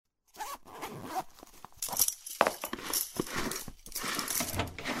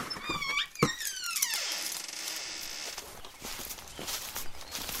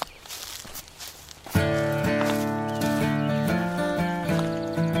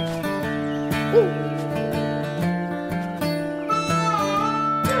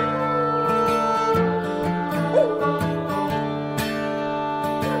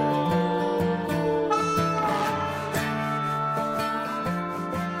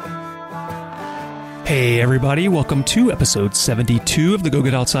Hey everybody, welcome to episode 72 of the Go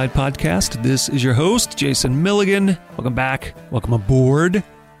Get Outside podcast. This is your host, Jason Milligan. Welcome back. Welcome aboard.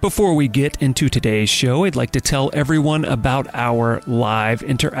 Before we get into today's show, I'd like to tell everyone about our live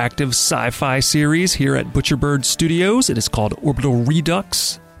interactive sci-fi series here at Butcherbird Studios. It is called Orbital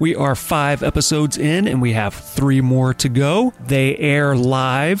Redux. We are 5 episodes in and we have 3 more to go. They air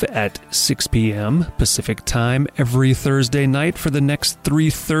live at 6 p.m. Pacific time every Thursday night for the next 3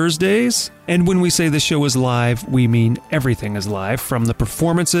 Thursdays. And when we say the show is live, we mean everything is live, from the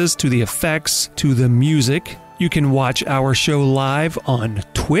performances to the effects to the music. You can watch our show live on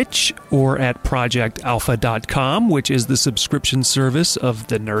Twitch or at projectalpha.com, which is the subscription service of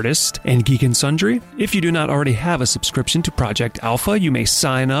The Nerdist and Geek and Sundry. If you do not already have a subscription to Project Alpha, you may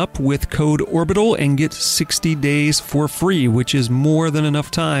sign up with code ORBITAL and get 60 days for free, which is more than enough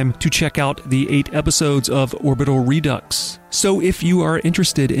time to check out the 8 episodes of Orbital Redux. So if you are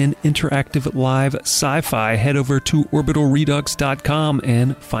interested in interactive live sci-fi, head over to orbitalredux.com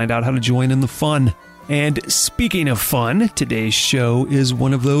and find out how to join in the fun. And speaking of fun, today's show is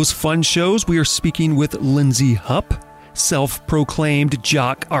one of those fun shows. We are speaking with Lyndsay Hupp, self-proclaimed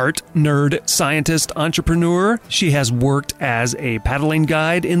jock art, nerd, scientist, entrepreneur. She has worked as a paddling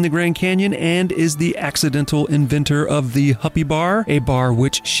guide in the Grand Canyon and is the accidental inventor of the Huppy Bar, a bar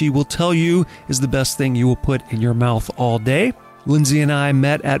which she will tell you is the best thing you will put in your mouth all day. Lyndsay and I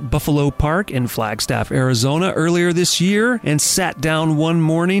met at Buffalo Park in Flagstaff, Arizona earlier this year and sat down one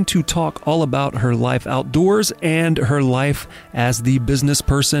morning to talk all about her life outdoors and her life as the business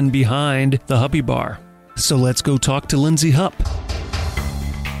person behind the Huppy Bar. So let's go talk to Lyndsay Hupp.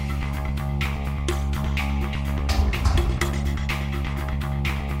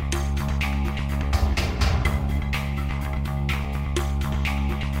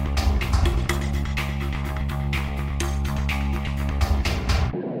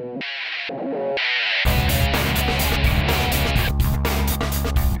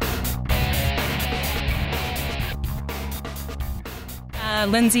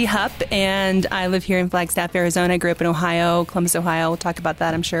 Lyndsay Hupp, and I live here in Flagstaff, Arizona. I grew up in Ohio, Columbus, Ohio. We'll talk about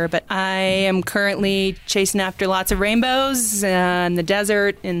that, I'm sure. But I am currently chasing after lots of rainbows in the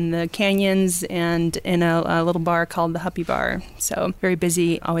desert, in the canyons, and in a little bar called the Huppy Bar. So very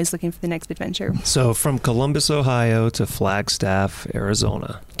busy, always looking for the next adventure. So from Columbus, Ohio to Flagstaff,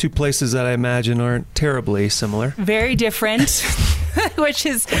 Arizona. 2 places that I imagine aren't terribly similar. Very different. Which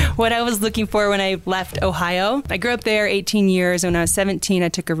is what I was looking for when I left Ohio. I grew up there 18 years. When I was 17, I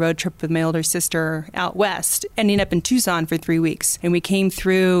took a road trip with my older sister out west, ending up in Tucson for 3 weeks. And we came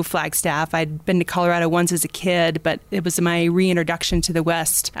through Flagstaff. I'd been to Colorado once as a kid, but it was my reintroduction to the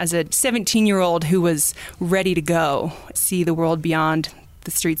West as a 17-year-old who was ready to go see the world beyond the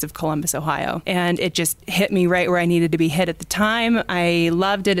streets of Columbus, Ohio. And it just hit me right where I needed to be hit at the time. I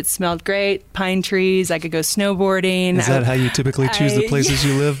loved it. It smelled great. Pine trees. I could go snowboarding. Is that how you typically choose the places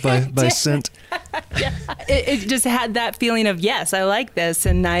you live, by scent? Yeah. It just had that feeling of, yes, I like this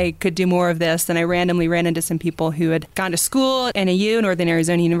and I could do more of this. And I randomly ran into some people who had gone to school at NAU, Northern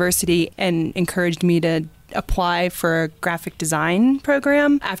Arizona University, and encouraged me to apply for a graphic design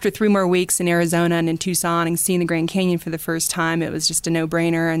program. After 3 more weeks in Arizona and in Tucson and seeing the Grand Canyon for the first time, it was just a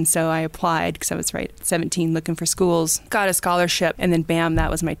no-brainer. And so I applied because I was right at 17 looking for schools, got a scholarship, and then bam, that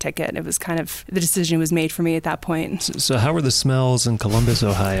was my ticket. It was kind of, the decision was made for me at that point. So how were the smells in Columbus,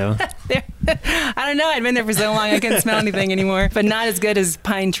 Ohio? I don't know. I'd been there for so long I couldn't smell anything anymore, but not as good as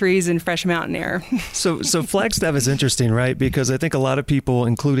pine trees and fresh mountain air. So Flagstaff is interesting, right? Because I think a lot of people,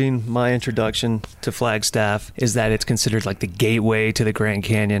 including my introduction to Flagstaff, is that it's considered like the gateway to the Grand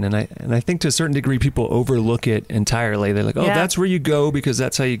Canyon. And I think to a certain degree, people overlook it entirely. They're like, oh, that's where you go because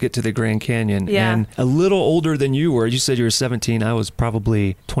that's how you get to the Grand Canyon. Yeah. And a little older than you were, you said you were 17. I was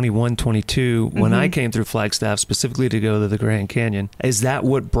probably 21, 22 when I came through Flagstaff specifically to go to the Grand Canyon. Is that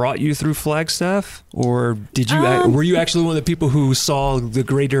what brought you through Flagstaff? Or did you were you actually one of the people who saw the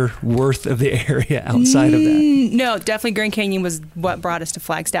greater worth of the area outside of that? No, definitely Grand Canyon was what brought us to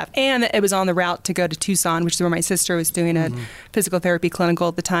Flagstaff. And it was on the route to go to Tucson, which is where my sister was doing a physical therapy clinical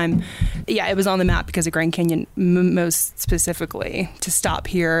at the time. Yeah, it was on the map because of Grand Canyon, most specifically, to stop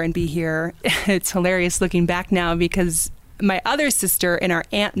here and be here. It's hilarious looking back now because my other sister and our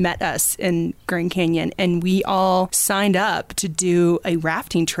aunt met us in Grand Canyon, and we all signed up to do a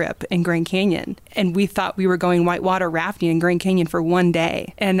rafting trip in Grand Canyon. And we thought we were going whitewater rafting in Grand Canyon for 1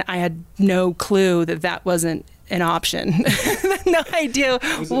 day. And I had no clue that that wasn't an option. No idea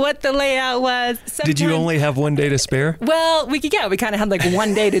what the layout was. Did you only have 1 day to spare? Well, we kind of had like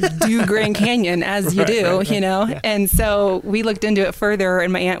 1 day to do Grand Canyon, as you do, you know? Yeah. And so we looked into it further,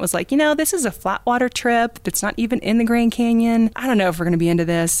 and my aunt was like, this is a flat water trip that's not even in the Grand Canyon. I don't know if we're going to be into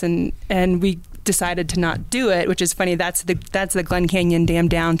this. And we decided to not do it, which is funny. That's the Glen Canyon Dam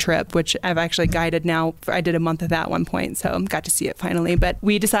Down trip, which I've actually guided now. I did a month of that at one point, so got to see it finally. But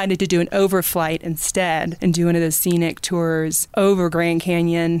we decided to do an overflight instead and do one of those scenic tours over Grand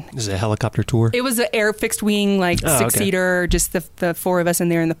Canyon. Is it a helicopter tour? It was an air fixed wing, like six-seater, just the four of us in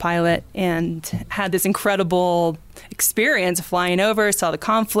there and the pilot, and had this incredible experience flying over, saw the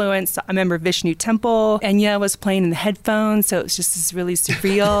confluence. I remember Vishnu Temple. Enya was playing in the headphones, so it was just this really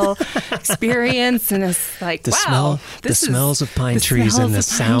surreal experience. And it's like, wow. The smells of pine trees and the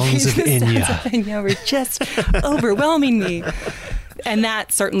sounds of Enya were just overwhelming me. And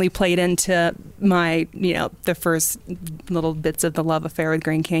that certainly played into my, the first little bits of the love affair with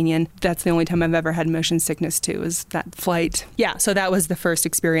Grand Canyon. That's the only time I've ever had motion sickness too, is that flight. Yeah, so that was the first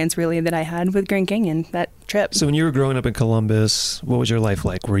experience really that I had with Grand Canyon, that trip. So when you were growing up in Columbus, what was your life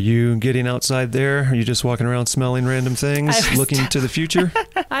like? Were you getting outside there? Are you just walking around smelling random things, looking to the future?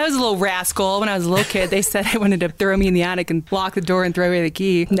 I was a little rascal. When I was a little kid, they said I wanted to throw me in the attic and lock the door and throw away the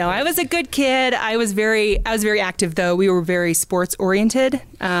key. No, I was a good kid. I was very active though. We were very sports oriented.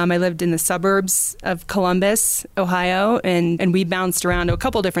 I lived in the suburbs of Columbus, Ohio, and we bounced around to a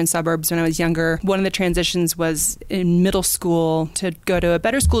couple different suburbs when I was younger. One of the transitions was in middle school to go to a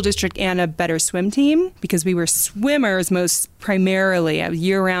better school district and a better swim team, because we were swimmers most primarily. I was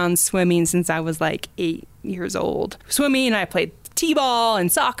year-round swimming since I was like 8 years old. Swimming, I played t-ball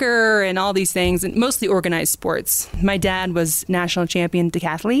and soccer and all these things, and mostly organized sports. My dad was national champion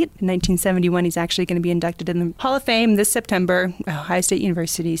decathlete in 1971. He's actually going to be inducted in the Hall of Fame this September, Ohio State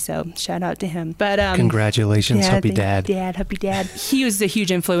University, so shout out to him. But congratulations, Huppy Dad. Huppy Dad. He was a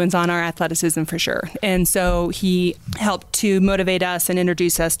huge influence on our athleticism for sure. And so he helped to motivate us and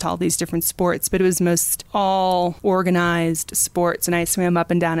introduce us to all these different sports, but it was most all organized sports, and I swam up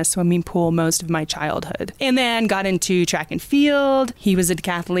and down a swimming pool most of my childhood. And then got into track and field. He was a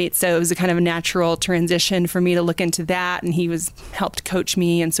decathlete, so it was a kind of a natural transition for me to look into that, and he helped coach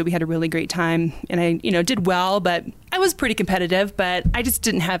me, and so we had a really great time. And I, did well, but I was pretty competitive, but I just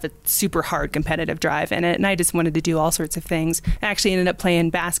didn't have a super hard competitive drive in it, and I just wanted to do all sorts of things. I actually ended up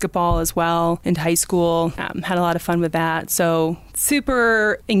playing basketball as well into high school, had a lot of fun with that. So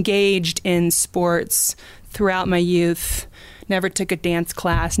super engaged in sports throughout my youth. Never took a dance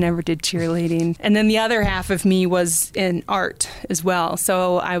class, never did cheerleading. And then the other half of me was in art as well.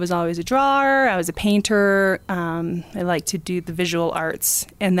 So I was always a drawer, I was a painter, I liked to do the visual arts.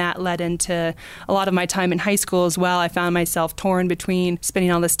 And that led into a lot of my time in high school as well. I found myself torn between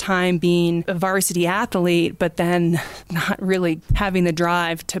spending all this time being a varsity athlete, but then not really having the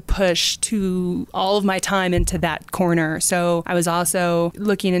drive to push to all of my time into that corner. So I was also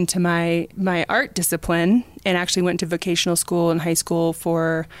looking into my art discipline, and actually went to vocational school in high school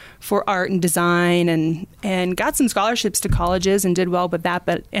for art and design, and got some scholarships to colleges and did well with that,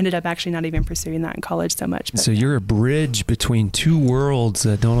 but ended up actually not even pursuing that in college so much. So you're a bridge between two worlds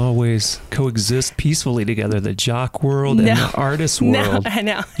that don't always coexist peacefully together, the jock world and the artist world. No, I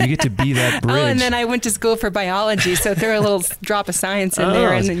know. You get to be that bridge. Oh, and then I went to school for biology, so throw a little drop of science in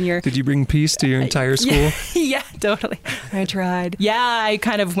there, and then you're... Did you bring peace to your entire school? Yeah, totally. I tried. Yeah, I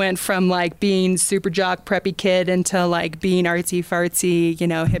kind of went from like being super jock preppy kid into like being artsy fartsy,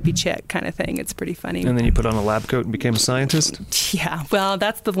 hippie chick kind of thing. It's pretty funny. And then you put on a lab coat and became a scientist? Yeah, well,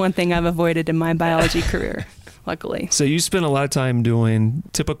 that's the one thing I've avoided in my biology career, luckily. So you spent a lot of time doing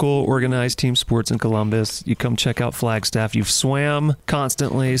typical organized team sports in Columbus. You come check out Flagstaff. You've swam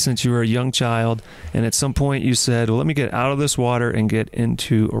constantly since you were a young child. And at some point you said, well, let me get out of this water and get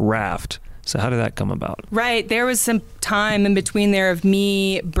into a raft. So how did that come about? Right. There was some time in between there of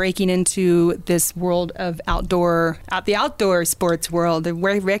me breaking into this world of the outdoor sports world, the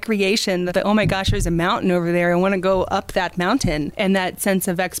recreation, oh my gosh, there's a mountain over there. I want to go up that mountain, and that sense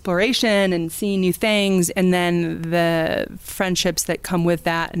of exploration and seeing new things, and then the friendships that come with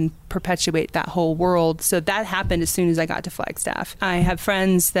that and perpetuate that whole world. So that happened as soon as I got to Flagstaff. I have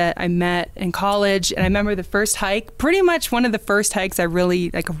friends that I met in college, and I remember the first hike, pretty much one of the first hikes I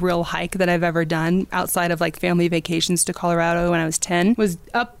really, like a real hike that I've ever done outside of like family vacations to Colorado when I was 10, was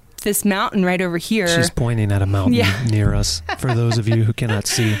up this mountain right over here. She's pointing at a mountain near us, for those of you who cannot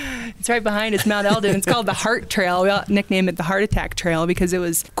see. It's right behind us, Mount Eldon. It's called the Heart Trail. We nicknamed it the Heart Attack Trail because it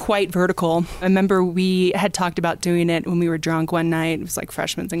was quite vertical. I remember we had talked about doing it when we were drunk one night. It was like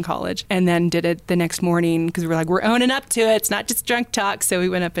freshmen in college. And then did it the next morning because we were like, we're owning up to it. It's not just drunk talk. So we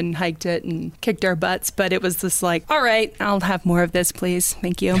went up and hiked it and kicked our butts. But it was just like, all right, I'll have more of this, please.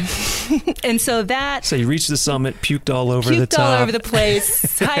 Thank you. And so you reached the summit, puked all over the top. Puked all over the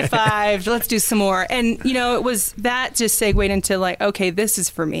place, high-fived, let's do some more. And, it was that just segued into like, okay, this is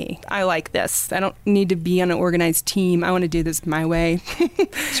for me. I like this. I don't need to be on an organized team. I want to do this my way.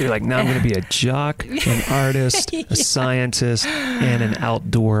 So you're like, now I'm going to be a jock, an artist, a scientist, and an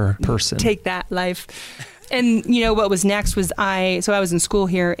outdoor person. Take that, life. And, what was next was I was in school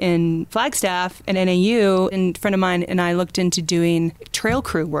here in Flagstaff at NAU, and a friend of mine and I looked into doing trail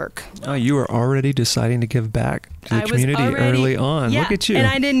crew work. Oh, you were already deciding to give back to the community early on. Yeah, look at you. And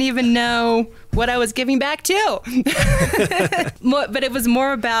I didn't even know what I was giving back to. But it was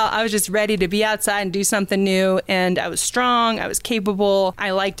more about, I was just ready to be outside and do something new. And I was strong. I was capable.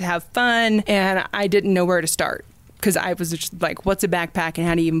 I liked to have fun. And I didn't know where to start because I was just like, what's a backpack and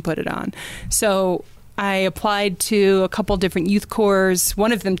how do you even put it on? So I applied to a couple different youth corps.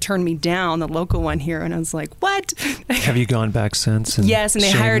 One of them turned me down, the local one here, and I was like, what? Have you gone back since? Yes, and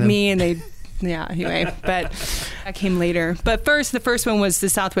they hired me, and anyway, but that came later. But the first one was the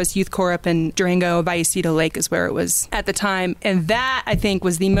Southwest Youth Corps up in Durango. Vallecito Lake is where it was at the time. And that, I think,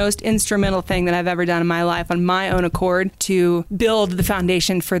 was the most instrumental thing that I've ever done in my life on my own accord to build the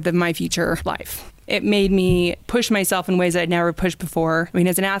foundation for my future life. It made me push myself in ways I'd never pushed before. I mean,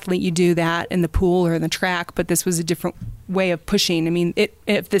 as an athlete, you do that in the pool or in the track, but this was a different way of pushing. I mean,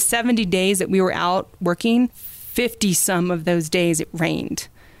 if the 70 days that we were out working, 50 some of those days it rained.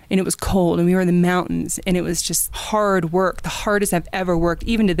 And it was cold, and we were in the mountains, and it was just hard work, the hardest I've ever worked,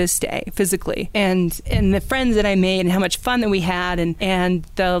 even to this day, physically. And the friends that I made, and how much fun that we had, and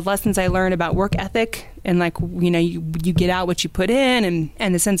the lessons I learned about work ethic, and like, you get out what you put in,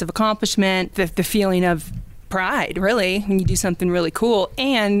 and the sense of accomplishment, the feeling of pride, really, when you do something really cool.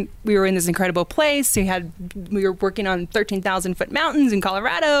 And we were in this incredible place. So we were working on 13,000-foot mountains in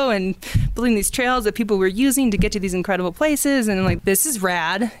Colorado and building these trails that people were using to get to these incredible places. And like, this is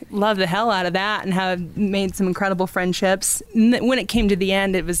rad. Love the hell out of that, and have made some incredible friendships. When it came to the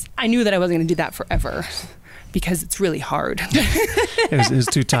end, I knew that I wasn't going to do that forever, because it's really hard. It was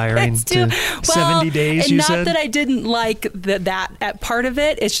too tiring. 70 days, you said? And not that I didn't like that part of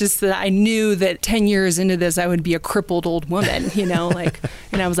it. It's just that I knew that 10 years into this, I would be a crippled old woman, and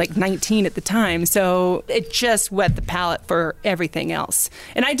I was like 19 at the time. So it just whet the palate for everything else.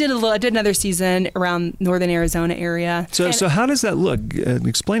 And I did another season around northern Arizona area. So how does that look?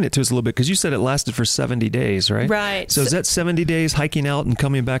 Explain it to us a little bit, because you said it lasted for 70 days, right? Right. So is that 70 days hiking out and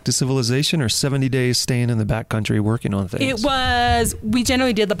coming back to civilization, or 70 days staying in the backcountry working on things? We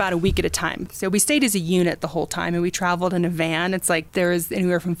generally did about a week at a time. So we stayed as a unit the whole time, and we traveled in a van. It's like there was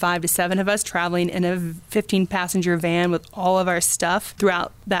anywhere from 5 to 7 of us traveling in a 15-passenger van with all of our stuff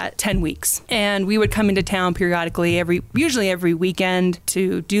throughout that 10 weeks. And we would come into town periodically, usually every weekend,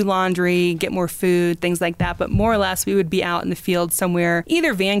 to do laundry, get more food, things like that. But more or less, we would be out in the field somewhere,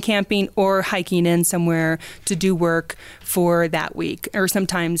 either van camping or hiking in somewhere to do work for that week. Or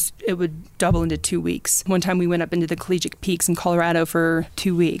sometimes it would double into 2 weeks. One time we went up into the Collegiate Peaks in Colorado for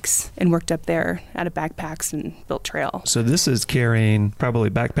 2 weeks and worked up there out of backpacks and built trail. So this is carrying probably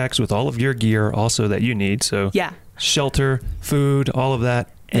backpacks with all of your gear also that you need. So yeah. Shelter, food, all of that.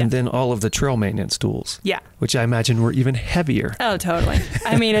 And then all of the trail maintenance tools. Yeah. Which I imagine were even heavier. Oh, totally.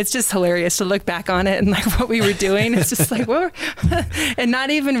 I mean, it's just hilarious to look back on it and like what we were doing. It's just like, whoa. And not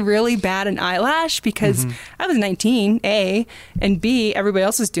even really bad an eyelash, because I was 19, A, and B, everybody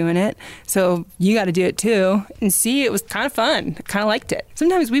else was doing it. So you got to do it too. And C, it was kind of fun. I kind of liked it.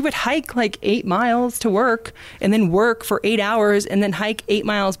 Sometimes we would hike like 8 miles to work, and then work for 8 hours, and then hike 8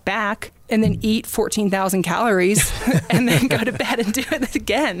 miles back, and then eat 14,000 calories and then go to bed and do it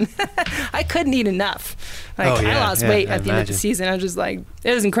again. I couldn't eat enough. I lost weight at the end of the season. I was just like,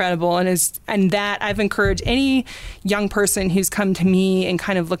 it was incredible. And that I've encouraged any young person who's come to me and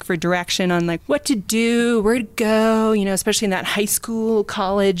kind of look for direction on like what to do, where to go, especially in that high school,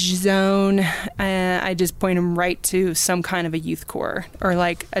 college zone. I just point them right to some kind of a youth corps or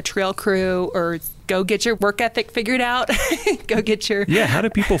like a trail crew, or go get your work ethic figured out. Go get your... Yeah, how do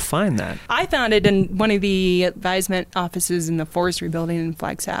people find that? I found it in one of the advisement offices in the forestry building in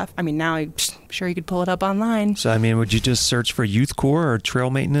Flagstaff. I mean, now I'm sure you could pull it up online. So, I mean, would you just search for youth corps or trail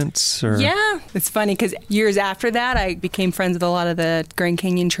maintenance? Or... Yeah. It's funny because years after that, I became friends with a lot of the Grand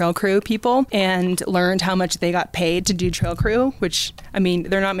Canyon trail crew people and learned how much they got paid to do trail crew, which, I mean,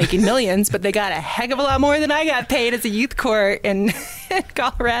 they're not making millions, but they got a heck of a lot more than I got paid as a youth corps in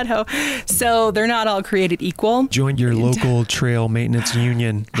Colorado. So they're not all created equal. Join your local trail maintenance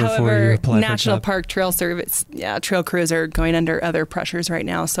union before However, you apply for a National job. Park Trail Service, trail crews are going under other pressures right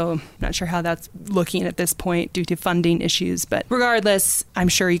now, so I'm not sure how that's that's looking at this point due to funding issues. But regardless, I'm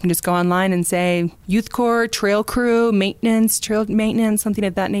sure you can just go online and say youth corps, trail crew, trail maintenance, something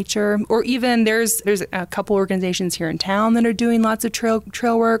of that nature. Or even there's a couple organizations here in town that are doing lots of trail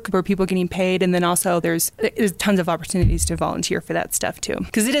work where people are getting paid. And then also there's tons of opportunities to volunteer for that stuff too.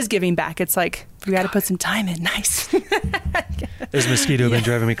 Because it is giving back. It's like, we got to put some time in. Nice. This mosquito been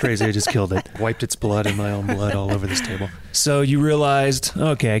driving me crazy. I just killed it. Wiped its blood and my own blood all over this table. So you realized,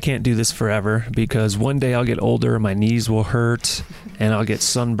 okay, I can't do this forever because one day I'll get older, my knees will hurt, and I'll get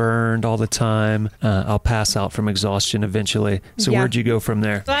sunburned all the time. I'll pass out from exhaustion eventually. So where'd you go from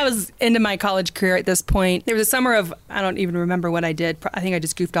there? So I was into my college career at this point. There was a summer of, I don't even remember what I did. I think I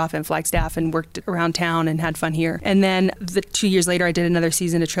just goofed off in Flagstaff and worked around town and had fun here. And then 2 years later, I did another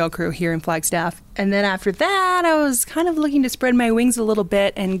season of trail crew here in Flagstaff. And then after that, I was kind of looking to spread my wings a little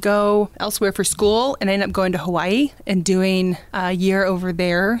bit and go elsewhere for school. And I ended up going to Hawaii and doing a year over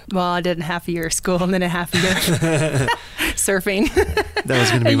there. Well, I did half a year of school and then a half a year surfing. That was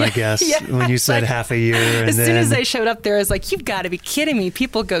going to be my guess when you said half a year. And as soon as I showed up there, I was like, you've got to be kidding me.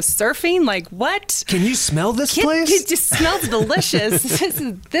 People go surfing? Like, what? Can you smell this place? It just smells delicious.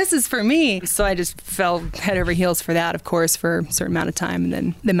 This is for me. So I just fell head over heels for that, of course, for a certain amount of time. And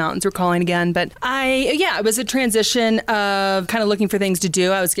then the mountains were calling again. But it was a transition of kind of looking for things to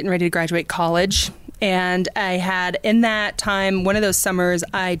do. I was getting ready to graduate college. And I had, in that time, one of those summers,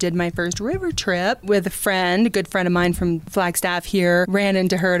 I did my first river trip with a good friend of mine from Flagstaff here. Ran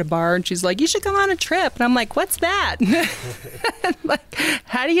into her at a bar, and she's like, you should come on a trip. And I'm like, what's that? Like,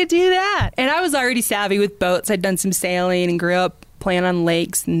 how do you do that? And I was already savvy with boats. I'd done some sailing and grew up playing on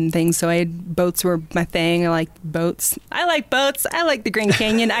lakes and things, so boats were my thing. I liked boats. I like the Grand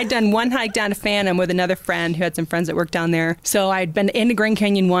Canyon. I'd done one hike down to Phantom with another friend who had some friends that worked down there. So I'd been into Grand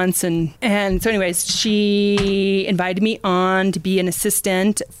Canyon once, and so anyways, she invited me on to be an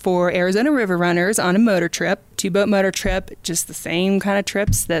assistant for Arizona River Runners on a motor trip. 2-boat motor trip, just the same kind of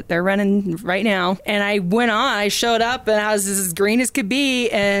trips that they're running right now. And I went on, I showed up, and I was as green as could be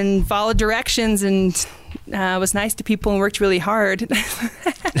and followed directions and was nice to people and worked really hard.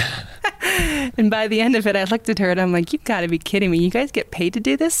 And by the end of it, I looked at her and I'm like, you've got to be kidding me. You guys get paid to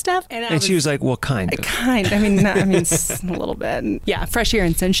do this stuff? And she was like, well, kind of. I mean, a little bit. Yeah, fresh air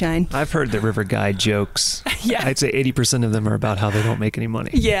and sunshine. I've heard the river guide jokes. Yeah. I'd say 80% of them are about how they don't make any money.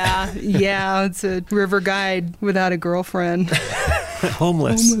 Yeah. It's a river guide without a girlfriend.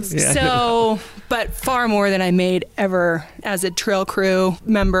 Homeless. Yeah. So, but far more than I made ever as a trail crew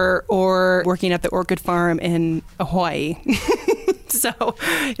member or working at the orchid farm in Hawaii. So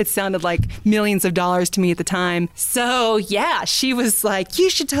it sounded like millions of dollars to me at the time. So yeah, she was like, you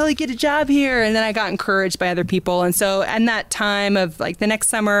should totally get a job here. And then I got encouraged by other people. And so in that time of like the next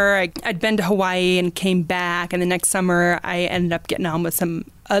summer, I'd been to Hawaii and came back. And the next summer I ended up getting on with some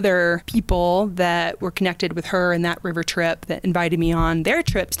other people that were connected with her in that river trip that invited me on their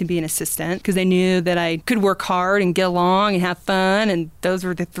trips to be an assistant because they knew that I could work hard and get along and have fun. And those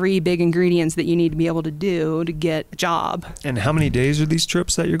were the 3 big ingredients that you need to be able to do to get a job. And how many days are these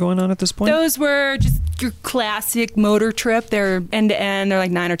trips that you're going on at this point? Those were just your classic motor trip. They're end to end. They're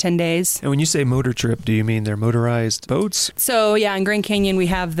like 9 or 10 days. And when you say motor trip, do you mean they're motorized boats? So yeah, in Grand Canyon, we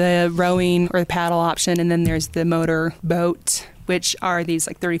have the rowing or the paddle option, and then there's the motor boat, which are these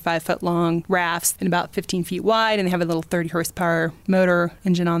like 35-foot long rafts and about 15 feet wide, and they have a little 30 horsepower motor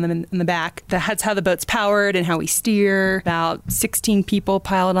engine on them in the back. That's how the boat's powered and how we steer. About 16 people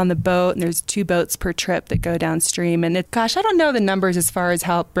pilot on the boat, and there's 2 boats per trip that go downstream. And I don't know the numbers as far as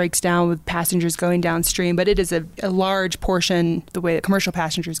how it breaks down with passengers going downstream, but it is a large portion the way that commercial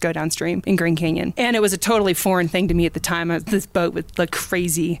passengers go downstream in Grand Canyon. And it was a totally foreign thing to me at the time. This boat would look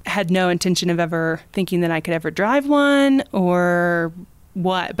crazy. I had no intention of ever thinking that I could ever drive one or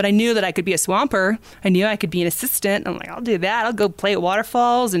what, but I knew that I could be a swamper. I knew I could be an assistant. I'm like, I'll do that. I'll go play at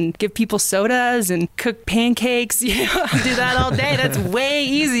waterfalls and give people sodas and cook pancakes. I'll do that all day. That's way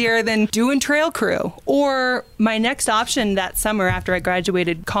easier than doing trail crew. Or my next option that summer after I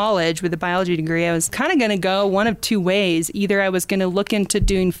graduated college with a biology degree, I was kind of going to go one of 2 ways. Either I was going to look into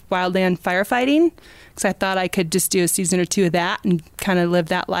doing wildland firefighting, because I thought I could just do a season or 2 of that and kind of live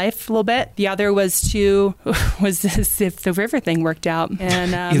that life a little bit. The other was this if the river thing worked out.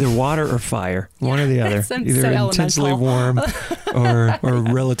 And either water or fire, one or the other. Either so intensely warm or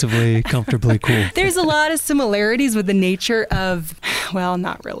relatively comfortably cool. There's a lot of similarities with the nature of, well,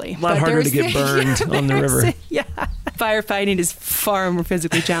 not really. A lot harder to get burned on the river. Yeah. Firefighting is far more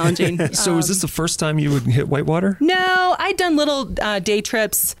physically challenging. So was this the first time you would hit whitewater? No, I'd done little day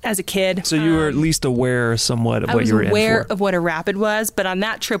trips as a kid. So you were at least aware somewhat of what you were in for. I was aware of what a rapid was, but on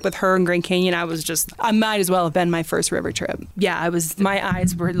that trip with her in Grand Canyon, I might as well have been my first river trip. Yeah, my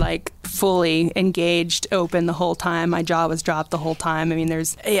eyes were like fully engaged, open the whole time. My jaw was dropped the whole time. I mean,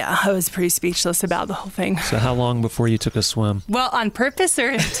 I was pretty speechless about the whole thing. So how long before you took a swim? Well, on purpose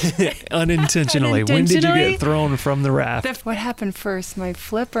or unintentionally? When did you get thrown from the raft? What happened first, my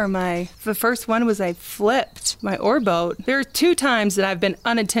flip or the first one was I flipped my oarboat. There are 2 times that I've been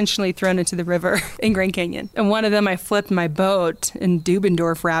unintentionally thrown into the river in Grand Canyon. And one of them I flipped my boat in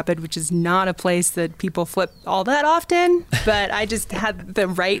Dubendorf Rapid, which is not a place that people flip all that often, but I just had the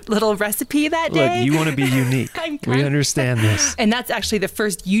right little recipe that day. Look, you want to be unique. We understand this. And that's actually the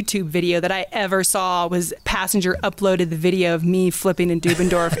first YouTube video that I ever saw was Passenger uploaded the video of me flipping in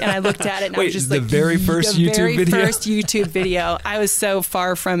Dubendorf, and I looked at it and I was just the very first YouTube video? First YouTube video. I was so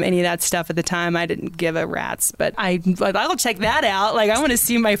far from any of that stuff at the time, I didn't give a rat's, but I'll check that out. Like, I want to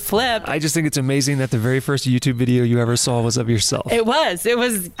see my flip. I just think it's amazing that the very first YouTube video you ever saw was of yourself. It was.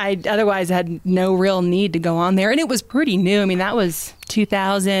 I otherwise had no real need to go on there, and it was pretty new. I mean, that was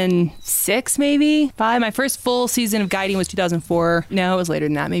 2006, maybe 5. My first full season of guiding was 2004. No, it was later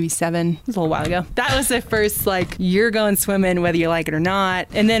than that, maybe 7. It was a little while ago. That was the first, you're going swimming whether you like it or not.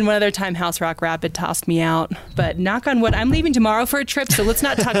 And then one other time, House Rock Rapid tossed me out. But knock on wood, I'm leaving tomorrow for a trip, so let's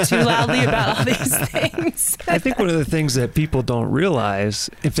not talk too loudly about all these things. I think one of the things that people don't realize,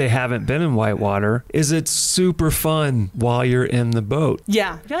 if they haven't been in whitewater, is it's super fun while you're in the boat.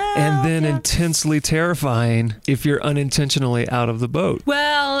 Yeah. And then intensely terrifying if you're unintentionally out of the boat.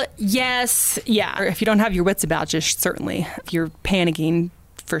 Well, yes. Yeah. Or if you don't have your wits about you, certainly. If you're panicking,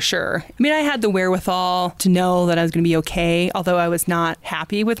 for sure. I mean, I had the wherewithal to know that I was going to be okay, although I was not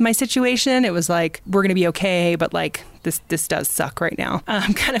happy with my situation. It was like, we're going to be okay, but this does suck right now.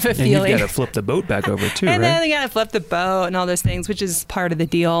 Kind of a feeling. And you've got to flip the boat back over too, and right? then you got to flip the boat and all those things, which is part of the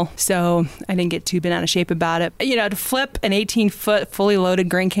deal. So I didn't get too bent out of shape about it. To flip an 18-foot fully loaded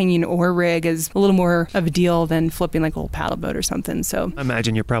Grand Canyon oar rig is a little more of a deal than flipping like a little paddle boat or something. So I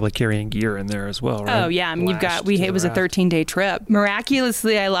imagine you're probably carrying gear in there as well, right? Oh yeah, I mean, it was a 13-day trip.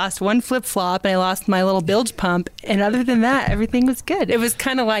 Miraculously, I lost one flip flop and I lost my little bilge pump, and other than that, everything was good. It was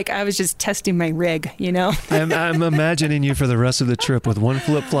kind of like I was just testing my rig, I'm imagining you for the rest of the trip with one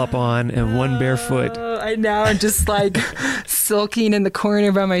flip-flop on and one barefoot. I know, I'm just sulking in the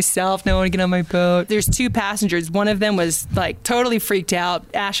corner by myself. No one to get on my boat. There's 2 passengers. One of them was totally freaked out,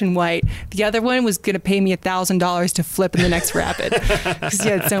 ashen white. The other one was going to pay me $1,000 to flip in the next rapid because he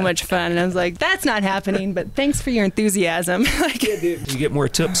had so much fun. And I was like, that's not happening, but thanks for your enthusiasm. You get more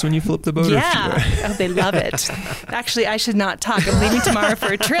tips when you flip the boat? Yeah. Oh, they love it. Actually, I should not talk. I'm leaving tomorrow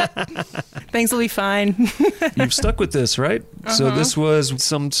for a trip. Things will be fine. You've stuck with this, right? Uh-huh. So this was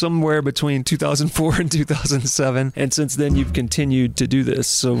somewhere between 2004 and 2007, and since then you've continued to do this.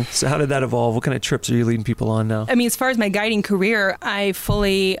 So how did that evolve? What kind of trips are you leading people on now? I mean, as far as my guiding career, I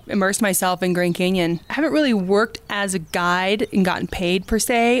fully immersed myself in Grand Canyon. I haven't really worked as a guide and gotten paid per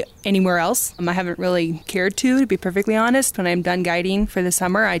se anywhere else. I haven't really cared to be perfectly honest. When I'm done guiding for the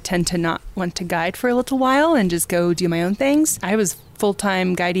summer, I tend to not want to guide for a little while and just go do my own things. I was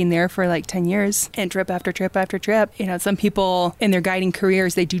full-time guiding there for 10 years and trip after trip after trip. Some people in their guiding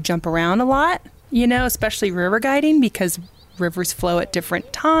careers, they do jump around a lot, especially river guiding, because rivers flow at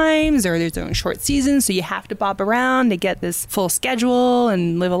different times or there's their own short seasons, so you have to bob around to get this full schedule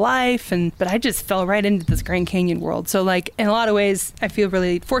and live a life. But I just fell right into this Grand Canyon world. So in a lot of ways, I feel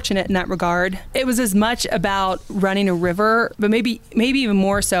really fortunate in that regard. It was as much about running a river, but maybe even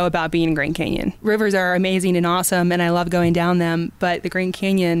more so about being in Grand Canyon. Rivers are amazing and awesome, and I love going down them, but the Grand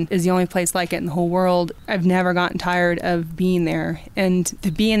Canyon is the only place like it in the whole world. I've never gotten tired of being there, and to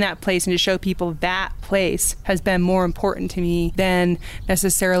be in that place and to show people that place has been more important to me than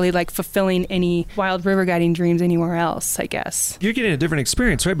necessarily fulfilling any wild river guiding dreams anywhere else, I guess. You're getting a different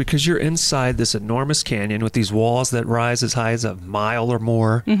experience, right? Because you're inside this enormous canyon with these walls that rise as high as a mile or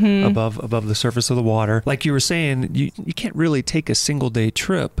more above the surface of the water. Like you were saying, you can't really take a single day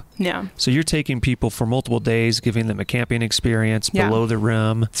trip. Yeah. So you're taking people for multiple days, giving them a camping experience below the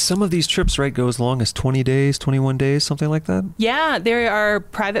rim. Some of these trips, right, go as long as 20 days, 21 days, something like that? Yeah, there are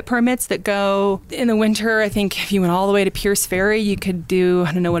private permits that go in the winter. I think if you went all the way to Pierce Ferry, you could do,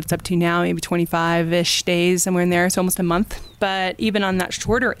 I don't know what it's up to now, maybe 25-ish days, somewhere in there. So almost a month. But even on that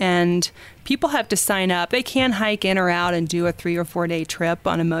shorter end, people have to sign up. They can hike in or out and do a 3 or 4 day trip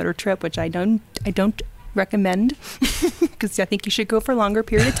on a motor trip, which I don't recommend because I think you should go for a longer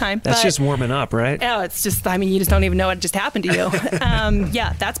period of time. That's just warming up, right? Oh, it's just, you just don't even know what just happened to you.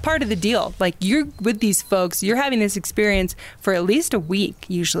 Yeah, that's part of the deal. You're with these folks, you're having this experience for at least a week,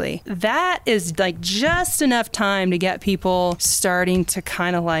 usually. That is just enough time to get people starting to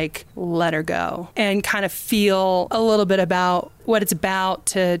kind of let her go and kind of feel a little bit about what it's about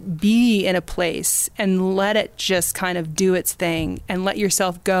to be in a place and let it just kind of do its thing and let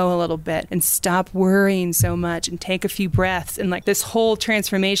yourself go a little bit and stop worrying so much and take a few breaths. And like this whole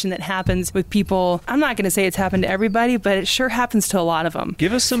transformation that happens with people, I'm not going to say it's happened to everybody, but it sure happens to a lot of them.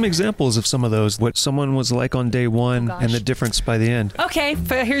 Give us some examples of some of those, what someone was like on day one and the difference by the end. Okay,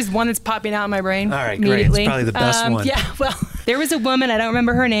 but here's one that's popping out in my brain. All right, great. It's probably the best one. Yeah, well, there was a woman, I don't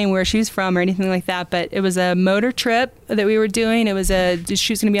remember her name, where she was from or anything like that, but it was a motor trip that we were doing. She was going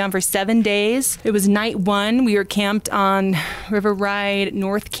to be on for 7 days. It was night 1. We were camped on River Ride,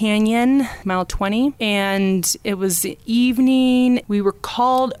 North Canyon, mile 20. And it was evening. We were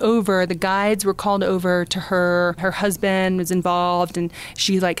called over. The guides were called over to her. Her husband was involved, and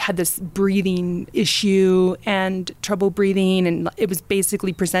she like had this breathing issue and trouble breathing. And it was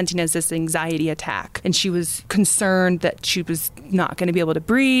basically presenting as this anxiety attack. And she was concerned that she was not going to be able to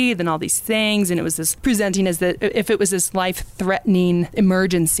breathe and all these things. And it was this presenting as if it was this life-threatening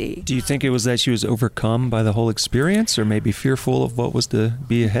emergency. Do you think it was that she was overcome by the whole experience, or maybe fearful of what was to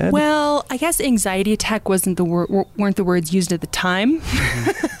be ahead? Well, I guess anxiety attack weren't the words used at the time.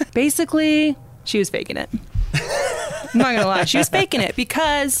 Mm-hmm. Basically, she was faking it. I'm not going to lie. She was faking it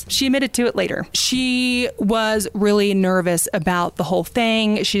because she admitted to it later. She was really nervous about the whole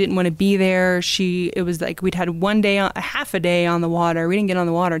thing. She didn't want to be there. It was like we'd had a half a day on the water. We didn't get on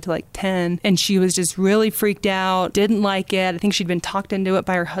the water until like 10. And she was just really freaked out, didn't like it. I think she'd been talked into it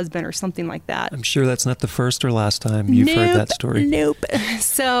by her husband or something like that. I'm sure that's not the first or last time you've heard that story. Nope.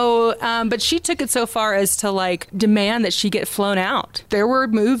 So, but she took it so far as to like demand that she get flown out. There were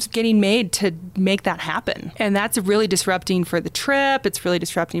moves getting made to make that happen. And that's really disrupting for the trip. It's really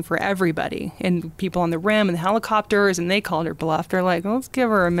disrupting for everybody and people on the rim and the helicopters. And they called her bluff. They're like, well, let's give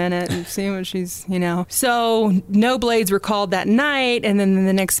her a minute and see what she's, So no blades were called that night. And then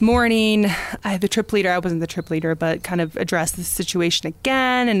the next morning, the trip leader, I wasn't the trip leader, but kind of addressed the situation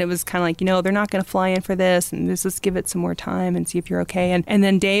again. And it was kind of like, they're not going to fly in for this. And let's give it some more time and see if you're okay. And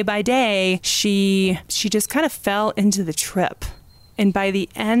then day by day, she just kind of fell into the trip. And by the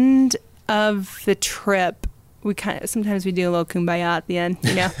end of the trip, sometimes we do a little kumbaya at the end,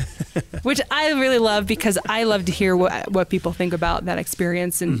 which I really love because I love to hear what people think about that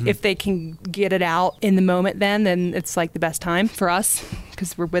experience. And mm-hmm. if they can get it out in the moment, then it's like the best time for us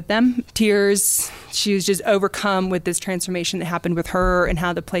because we're with them. Tears. She was just overcome with this transformation that happened with her and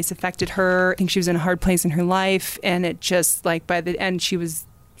how the place affected her. I think she was in a hard place in her life. And it just like by the end, she was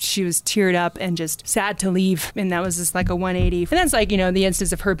teared up and just sad to leave. And that was just like a 180. And that's like, the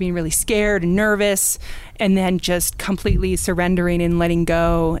instance of her being really scared and nervous and then just completely surrendering and letting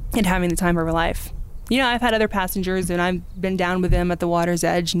go and having the time of her life. I've had other passengers and I've been down with them at the water's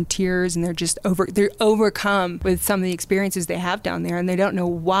edge in tears and they're overcome with some of the experiences they have down there and they don't know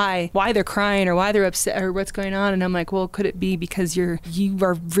why they're crying or why they're upset or what's going on. And I'm like, well, could it be because you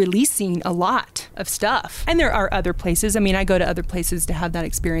are releasing a lot of stuff? And there are other places. I mean, I go to other places to have that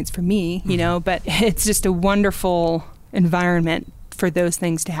experience for me, but it's just a wonderful environment for those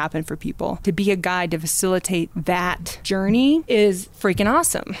things to happen for people. To be a guide to facilitate that journey is freaking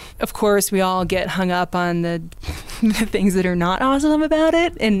awesome. Of course, we all get hung up on the things that are not awesome about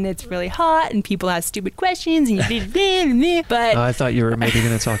it, and it's really hot, and people ask stupid questions, and but I thought you were maybe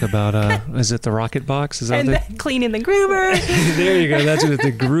going to talk about, is it the rocket box? Is that cleaning the groover? There you go. That's what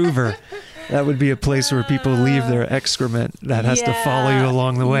the groover. That would be a place where people leave their excrement that has to follow you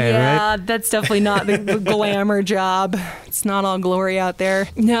along the way, right? Yeah, that's definitely not the glamour job. It's not all glory out there.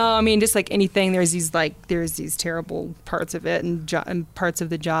 No, I mean, just like anything, there's these terrible parts of it and parts of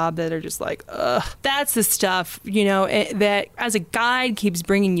the job that are just like, ugh. That's the stuff, that as a guide keeps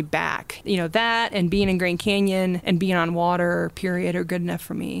bringing you back. That and being in Grand Canyon and being on water, period, are good enough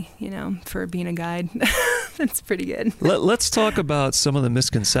for me, for being a guide. That's pretty good. Let's talk about some of the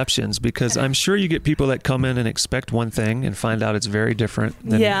misconceptions because I'm sure you get people that come in and expect one thing and find out it's very different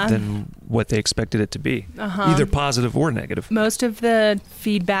than what they expected it to be, either positive or negative. Most of the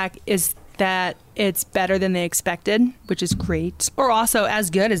feedback is that it's better than they expected, which is great, or also as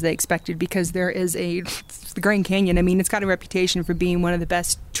good as they expected because there is the Grand Canyon. I mean, it's got a reputation for being one of the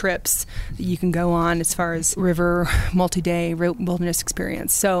best trips that you can go on as far as river, multi-day wilderness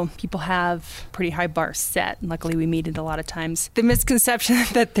experience. So people have pretty high bar set. And luckily, we meet it a lot of times. The misconception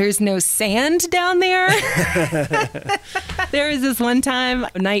that there's no sand down there. There was this one time,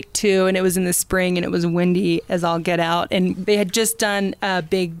 night 2, and it was in the spring, and it was windy as all get out. And they had just done a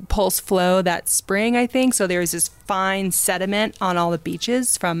big pulse flow that spring, I think. So there was this fine sediment on all the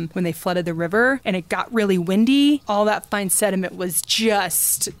beaches from when they flooded the river, and it got really windy. All that fine sediment was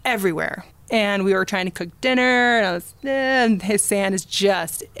just everywhere. And we were trying to cook dinner, and his sand is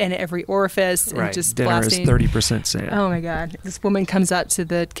just in every orifice and just dinner blasting. Is 30% sand. Oh my God. This woman comes up to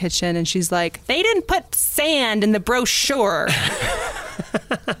the kitchen and she's like, they didn't put sand in the brochure.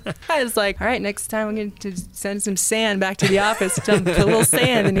 I was like, all right, next time I'm going to send some sand back to the office. Tell them to put a little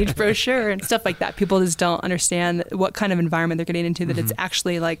sand in each brochure and stuff like that. People just don't understand what kind of environment they're getting into, that it's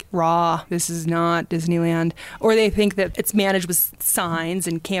actually like raw. This is not Disneyland. Or they think that it's managed with signs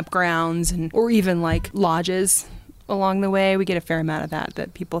and campgrounds or even like lodges along the way. We get a fair amount of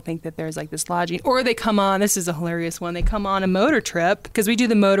that people think that there's like this lodging, or they come on, this is a hilarious one, they come on a motor trip, because we do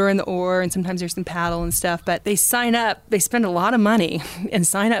the motor and the oar, and sometimes there's some paddle and stuff, but they sign up, they spend a lot of money and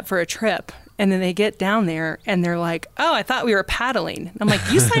sign up for a trip. And then they get down there and they're like, oh, I thought we were paddling. I'm like,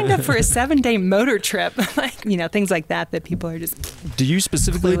 you signed up for a 7-day motor trip. Like, things like that people are just Do you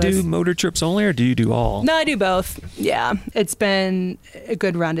specifically clueless. do motor trips only, or do you do all? No, I do both. Yeah. It's been a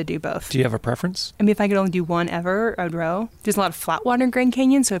good run to do both. Do you have a preference? I mean, if I could only do one ever, I would row. There's a lot of flat water in Grand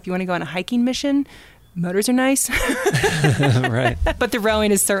Canyon, so if you want to go on a hiking mission, motors are nice. Right. But the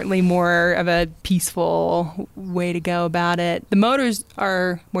rowing is certainly more of a peaceful way to go about it. The motors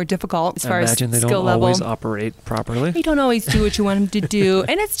are more difficult as far as skill level. I imagine they don't always operate properly. You don't always do what you want them to do.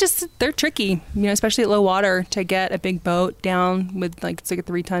 And it's just, they're tricky, especially at low water, to get a big boat down with it's like a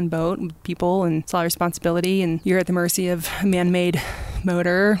 3-ton boat with people, and it's a lot of responsibility, and you're at the mercy of a man-made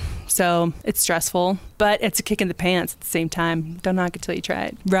motor. So it's stressful, but it's a kick in the pants at the same time. Don't knock it till you try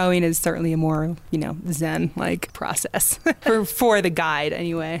it. Rowing is certainly a more, zen-like process for the guide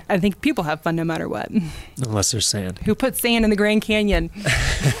anyway. I think people have fun no matter what. Unless there's sand. Who put sand in the Grand Canyon?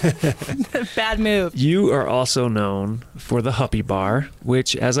 Bad move. You are also known for the Huppy Bar,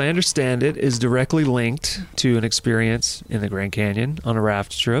 which, as I understand it, is directly linked to an experience in the Grand Canyon on a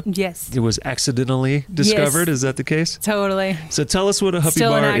raft trip. Yes. It was accidentally discovered. Yes. Is that the case? Totally. So tell us what a Huppy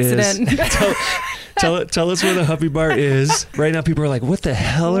Still Bar an accident. Tell us what a Huppy Bar is. Right now, people are like, what the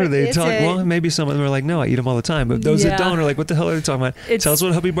hell are they talking? Well, maybe some of them are like, no, I eat them all the time. But those that don't are like, what the hell are they talking about? Tell us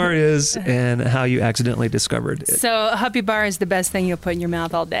what a Huppy Bar is and how you accidentally discovered it. So a Huppy Bar is the best thing you'll put in your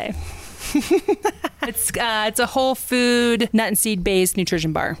mouth all day. It's a whole food, nut and seed based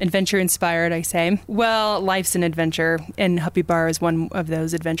nutrition bar. Adventure inspired, I say. Well, life's an adventure, and Huppy Bar is one of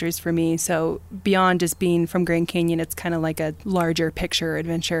those adventures for me. So beyond just being from Grand Canyon, it's kind of like a larger picture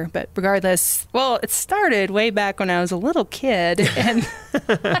adventure. But regardless, well, it started way back when I was a little kid, and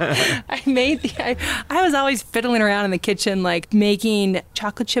I was always fiddling around in the kitchen, like making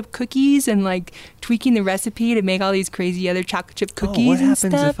chocolate chip cookies and like tweaking the recipe to make all these crazy other chocolate chip cookies. What and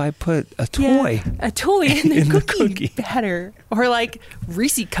happens stuff. if I put a toy? Yeah, a toy in the in cookie batter, or like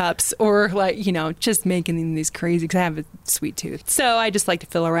Reese cups, or like just making these crazy, because I have a sweet tooth. So I just like to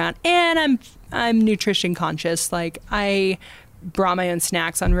fiddle around, and I'm nutrition conscious. Like I brought my own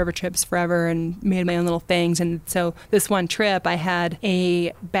snacks on river trips forever and made my own little things. And so this one trip, I had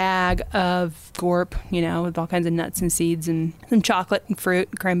a bag of Gorp, with all kinds of nuts and seeds and some chocolate and fruit,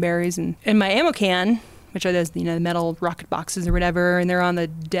 and cranberries, and my ammo can, which are those, the metal rocket boxes or whatever, and they're on the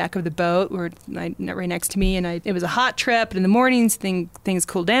deck of the boat right next to me. And it was a hot trip, and in the mornings things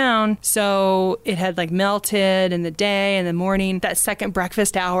cool down, so it had like melted in the day, and the morning that second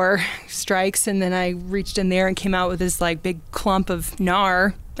breakfast hour strikes, and then I reached in there and came out with this like big clump of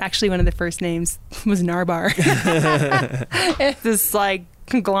gnar. Actually, one of the first names was Narbar. It's this like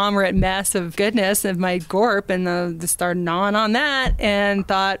conglomerate mess of goodness of my Gorp, and just started gnawing on that and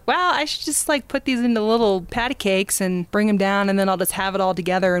thought, wow, I should just like put these into little patty cakes and bring them down, and then I'll just have it all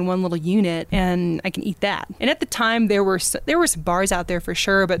together in one little unit and I can eat that. And at the time there were some bars out there for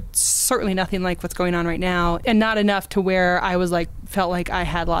sure, but certainly nothing like what's going on right now, and not enough to where I was like felt like I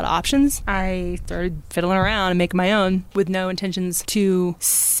had a lot of options. I started fiddling around and making my own with no intentions to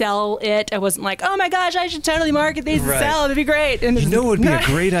sell it. I wasn't like, oh my gosh, I should totally market these and sell. It'd be great. And it would be a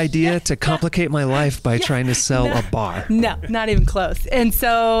great idea to complicate my life by trying to sell a bar. No, not even close. And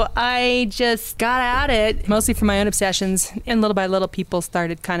so I just got at it, mostly for my own obsessions. And little by little, people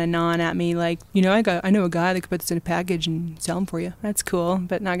started kind of gnawing at me like, I know a guy that could put this in a package and sell them for you. That's cool,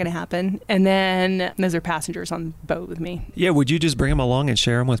 but not going to happen. And then those are passengers on the boat with me. Yeah, would you just bring them along and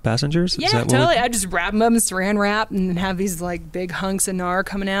share them with passengers? Yeah, totally. I just wrap them up in saran wrap and have these like big hunks of gnar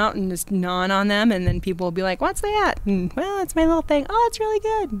coming out and just gnawing on them, and then people will be like, what's that? And, well, it's my little thing. Oh, it's really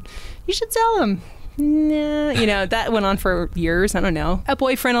good. You should sell them. Nah, that went on for years. I don't know. A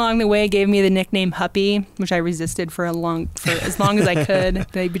boyfriend along the way gave me the nickname Huppy, which I resisted for as long as I could.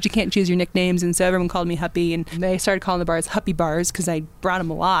 But you can't choose your nicknames, and so everyone called me Huppy, and they started calling the bars Huppy Bars because I brought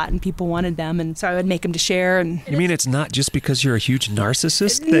them a lot, and people wanted them, and so I would make them to share. And you mean it's not just because you're a huge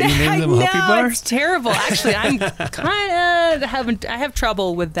narcissist that you named them Huppy Bars? No, it's terrible. Actually, I'm kind of I have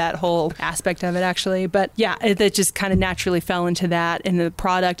trouble with that whole aspect of it, actually. But yeah, it just kind of naturally fell into that, in the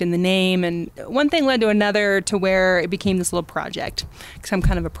product and the name. And one thing led to another, to where it became this little project, because I'm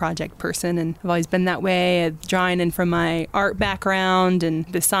kind of a project person, and I've always been that way, drawing in from my art background and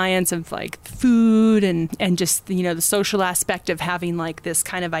the science of like food and just, the social aspect of having like this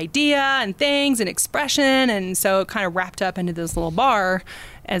kind of idea and things and expression. And so it kind of wrapped up into this little bar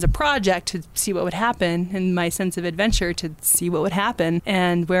as a project to see what would happen, and my sense of adventure to see what would happen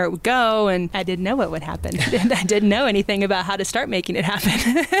and where it would go. And I didn't know what would happen. And I didn't know anything about how to start making it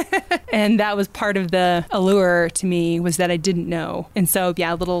happen. And that was part of the allure to me, was that I didn't know. And so,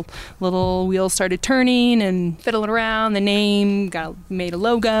 yeah, little wheels started turning and fiddling around. The name, made a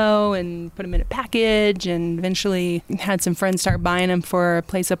logo and put them in a package, and eventually had some friends start buying them for a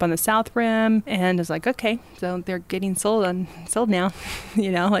place up on the South Rim. And I was like, okay, so they're getting sold now.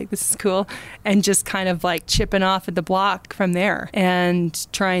 Like, this is cool. And just kind of like chipping off at the block from there, and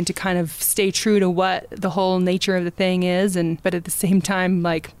trying to kind of stay true to what the whole nature of the thing is, but at the same time,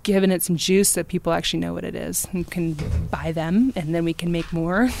 like, giving it some juice so people actually know what it is and can buy them, and then we can make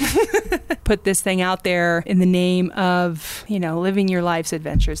more. Put this thing out there in the name of, living your life's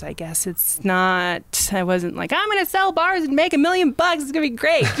adventures, I guess. I wasn't like, I'm going to sell bars and make $1 million. It's going to be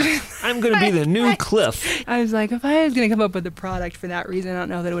great. I'm going to be the new Cliff. I was like, if I was going to come up with a product for that reason, I don't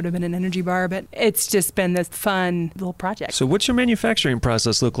know that it would have been an energy bar, but it's just been this fun little project. So what's your manufacturing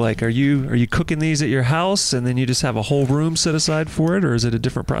process look like? Are you cooking these at your house, and then you just have a whole room set aside for it, or is it a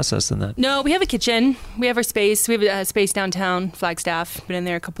different process than that? No, we have a kitchen. We have our space. We have a space downtown, Flagstaff. Been in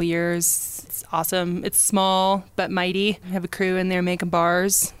there a couple years. It's awesome. It's small but mighty. We have a crew in there making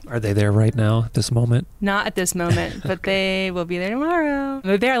bars. Are they there right now at this moment? Not at this moment, but they will be there tomorrow.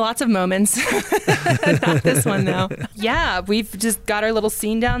 There are lots of moments. Not this one, though. Yeah, we've just got our little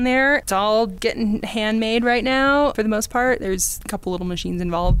scene down there. It's all getting handmade right now, for the most part. There's a couple little machines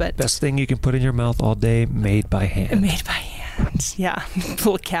involved, but... Best thing you can put in your mouth all day, made by hand. Made by hand. Yeah,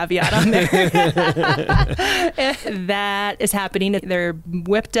 little caveat on there. That is happening. They're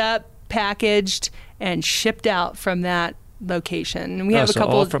whipped up, packaged, and shipped out from that location. And we have a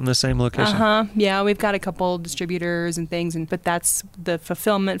couple all from the same location. Yeah, we've got a couple distributors and things, but that's the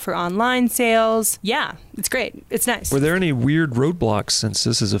fulfillment for online sales. Yeah, it's great. It's nice. Were there any weird roadblocks, since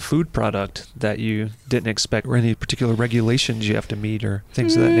this is a food product, that you didn't expect, or any particular regulations you have to meet, or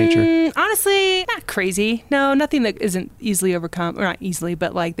things of that nature? Honestly, not crazy. No, nothing that isn't easily overcome, or not easily,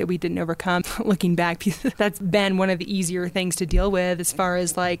 but like that we didn't overcome. Looking back, that's been one of the easier things to deal with, as far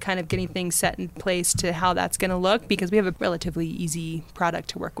as like kind of getting things set in place to how that's going to look, because we have a relatively easy product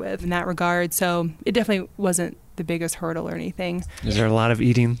to work with in that regard. So it definitely wasn't the biggest hurdle or anything. Is there a lot of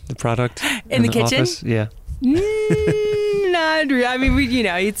eating the product in the kitchen? Office? Yeah. Not really. I mean,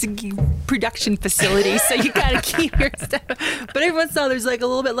 it's a production facility, so you gotta keep your stuff. But every once in a while, there's like a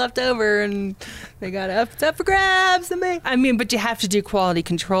little bit left over, and they got up for grabs. But you have to do quality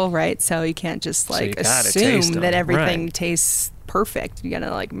control, right? So you can't just like assume that everything tastes perfect. You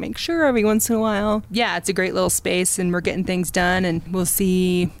gotta like make sure every once in a while. Yeah, it's a great little space, and we're getting things done, and we'll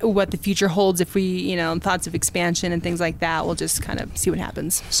see what the future holds. If we, thoughts of expansion and things like that, we'll just kind of see what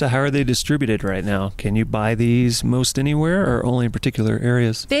happens. So how are they distributed right now? Can you buy these most anywhere, or only in particular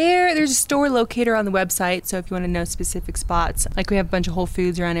areas? There's a store locator on the website, so if you want to know specific spots, like we have a bunch of Whole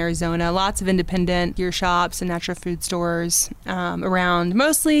Foods around Arizona, lots of independent gear shops and natural food stores around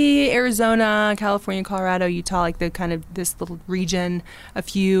mostly Arizona, California, Colorado, Utah, like the kind of this little region, a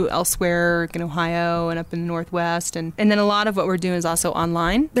few elsewhere in Ohio and up in the Northwest. And then a lot of what we're doing is also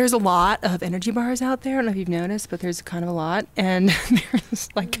online. There's a lot of energy bars out there. I don't know if you've noticed, but there's kind of a lot. And there's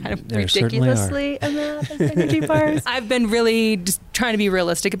like kind of ridiculously amount of energy bars. I've been really just trying to be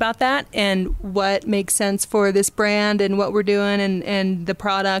realistic about that and what makes sense for this brand and what we're doing and the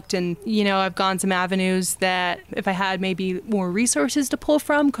product. And, I've gone some avenues that if I had maybe more resources to pull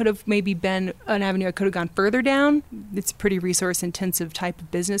from, could have maybe been an avenue I could have gone further down. It's a pretty resource-intensive type of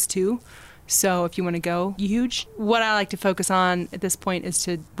business, too. So if you want to go huge, what I like to focus on at this point is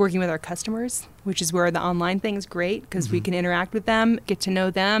to working with our customers, which is where the online thing is great, because we can interact with them, get to know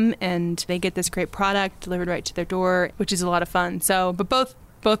them, and they get this great product delivered right to their door, which is a lot of fun. So, but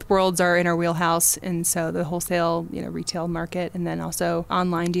both worlds are in our wheelhouse, and so the wholesale, retail market, and then also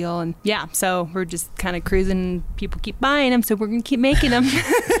online deal, and so we're just kind of cruising. People keep buying them, so we're gonna keep making them.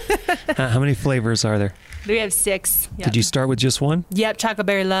 How many flavors are there? We have 6. Yep. Did you start with just one? Yep, Chocolate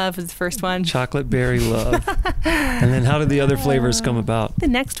Berry Love was the first one. Chocolate Berry Love. And then how did the other flavors come about? The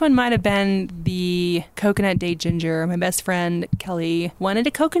next one might have been the Coconut Date Ginger. My best friend, Kelly, wanted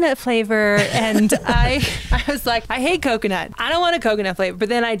a coconut flavor, and I was like, I hate coconut. I don't want a coconut flavor. But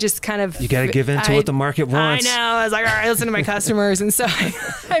then I just kind of... You got to give in to what the market wants. I know. I was like, all right, listen to my customers. And so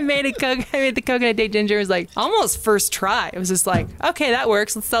I made the Coconut Date Ginger. It was like almost first try. It was just like, okay, that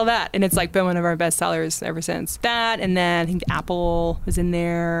works. Let's sell that. And it's like been one of our best sellers ever since. That, and then I think the apple was in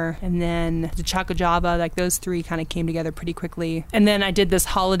there, and then the Choco Java. Like those 3 kind of came together pretty quickly. And then I did this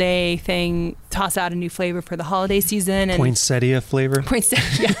holiday thing, toss out a new flavor for the holiday season. And poinsettia flavor?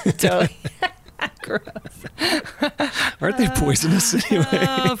 Poinsettia, yeah, totally. Gross. Aren't they poisonous anyway?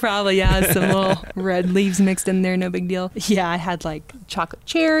 Oh, probably, yeah. Some little red leaves mixed in there, no big deal. Yeah, I had like chocolate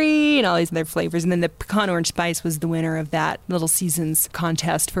cherry and all these other flavors. And then the pecan orange spice was the winner of that Little Seasons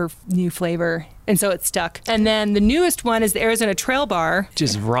contest for new flavor. And so it stuck. And then the newest one is the Arizona Trail Bar.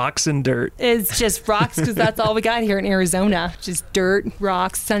 Just rocks and dirt. It's just rocks because that's all we got here in Arizona. Just dirt,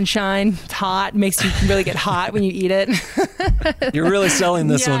 rocks, sunshine. It's hot. Makes you really get hot when you eat it. You're really selling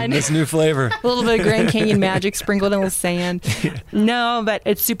this one, this new flavor. A little bit of Grand Canyon magic sprinkled in with sand. Yeah. No, but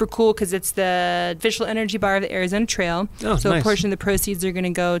it's super cool because it's the official energy bar of the Arizona Trail. Oh, so nice. A portion of the proceeds are going to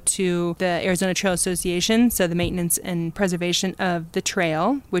go to the Arizona Trail Association, so the maintenance and preservation of the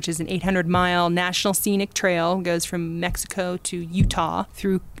trail, which is an 800-mile national scenic trail, goes from Mexico to Utah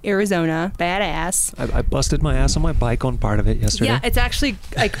through Arizona. Badass. I busted my ass on my bike on part of it yesterday. Yeah, it's actually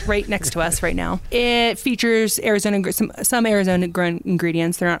like right next to us right now. It features some Arizona grown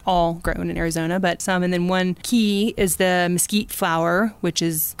ingredients. They're not all grown in Arizona, but some. And then one key is the mesquite flour, which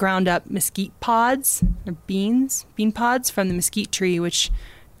is ground up mesquite pods or bean pods from the mesquite tree, which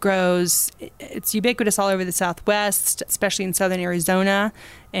grows. It's ubiquitous all over the Southwest, especially in southern Arizona.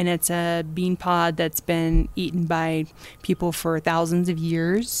 And it's a bean pod that's been eaten by people for thousands of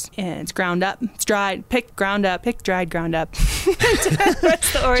years. And it's ground up. It's dried, picked, ground up, picked, dried, ground up.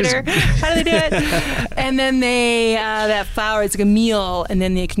 What's the order? How do they do it? And then that flour is like a meal, and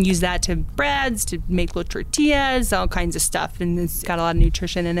then they can use that to breads, to make little tortillas, all kinds of stuff. And it's got a lot of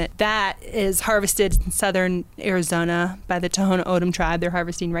nutrition in it. That is harvested in southern Arizona by the Tohono O'odham tribe. They're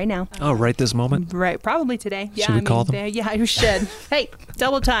harvesting right now. Oh, right this moment? Right, probably today. Yeah, Should we call them? Yeah, you should. Hey,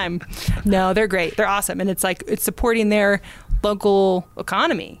 double time. No, they're great. They're awesome. And it's like, it's supporting their local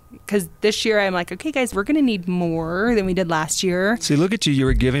economy. Because this year I'm like, okay, guys, we're going to need more than we did last year. See, look at you. You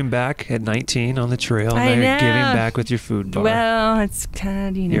were giving back at 19 on the trail. I now know. You're giving back with your food bar. Well, it's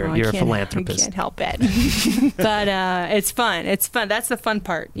kind of, You're a philanthropist. I can't help it. But it's fun. It's fun. That's the fun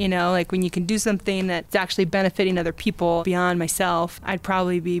part, like when you can do something that's actually benefiting other people beyond myself. I'd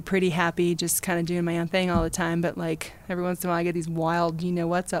probably be pretty happy just kind of doing my own thing all the time. But like every once in a while I get these wild,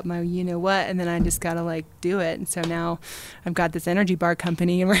 what's up, my what, and then I just got to like do it. And so now I've got this energy bar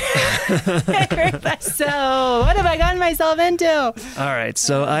company. And so what have I gotten myself into? All right.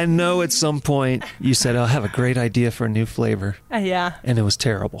 So I know at some point you said, I'll have a great idea for a new flavor. Yeah. And it was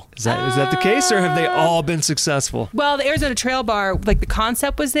terrible. Is that the case, or have they all been successful? Well, the Arizona Trail Bar, like the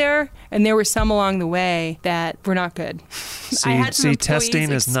concept was there, and there were some along the way that were not good. See,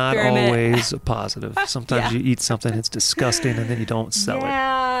 testing is not always a positive. Sometimes you eat something, it's disgusting, and then you don't sell it.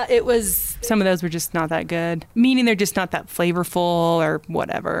 Yeah, it was, some of those were just not that good. Meaning they're just not that flavorful or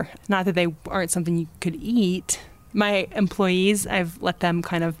whatever. Not that they aren't something you could eat. My employees, I've let them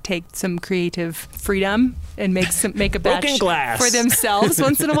kind of take some creative freedom and make a batch for themselves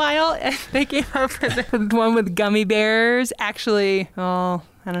once in a while. And they came up with one with gummy bears. Actually,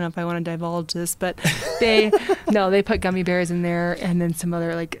 I don't know if I want to divulge this, but they put gummy bears in there and then some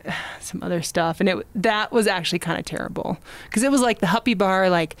other stuff, and that was actually kind of terrible because it was like the Huppy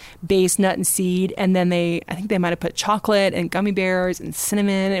bar, like base nut and seed, and then I think they might have put chocolate and gummy bears and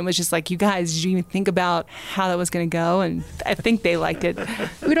cinnamon. And it was just like, you guys, did you even think about how that was going to go? And I think they liked it.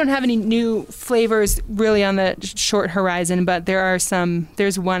 We don't have any new flavors really on the short horizon, but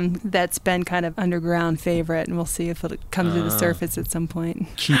there's one that's been kind of underground favorite, and we'll see if it comes to the surface at some point.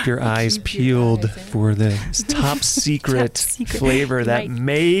 Keep your eyes peeled for the top secret flavor that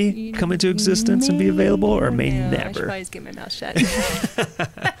may come into existence and be available, or may never. I should probably just get my mouth shut.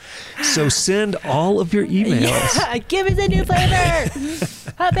 So send all of your emails. Yeah, give me the new flavor.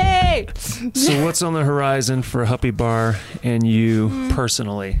 Huppy. So what's on the horizon for Huppy Bar and you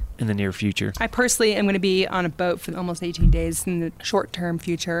personally in the near future? I personally am going to be on a boat for almost 18 days in the short-term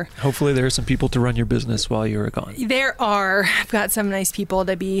future. Hopefully there are some people to run your business while you're gone. There are. I've got some nice people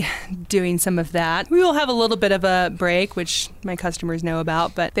to be doing some of that. We will have a little bit of a break, which my customers know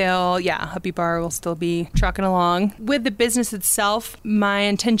about, but Huppy Bar will still be trucking along. With the business itself, my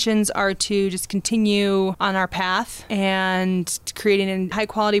intentions are to just continue on our path and creating a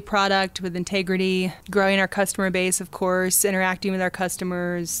high-quality product with integrity, growing our customer base, of course, interacting with our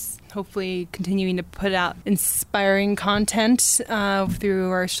customers, hopefully continuing to put out inspiring content through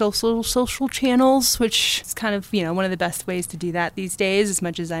our social channels, which is kind of, one of the best ways to do that these days, as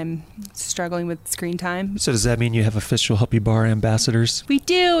much as I'm struggling with screen time. So does that mean you have official Huppy Bar ambassadors? We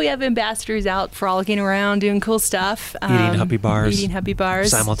do. We have ambassadors out frolicking around, doing cool stuff. Eating Huppy Bars. Eating Huppy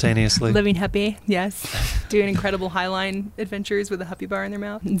Bars. Simultaneously. Living Huppy, yes. Doing incredible highline adventures with a Huppy Bar in their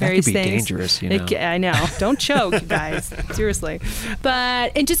mouth. That could be dangerous, I know. Don't choke, you guys. Seriously.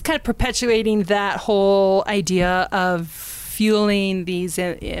 And just kind of perpetuating that whole idea of fueling these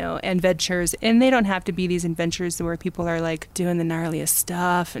adventures, and they don't have to be these adventures where people are like doing the gnarliest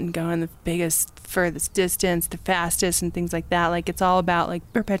stuff and going the biggest, furthest distance, the fastest, and things like that. Like, it's all about like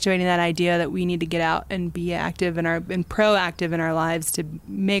perpetuating that idea that we need to get out and be active and proactive in our lives to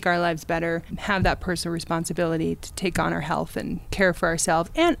make our lives better, have that personal responsibility to take on our health and care for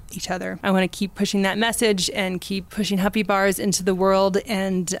ourselves and each other. I want to keep pushing that message and keep pushing Huppy Bars into the world,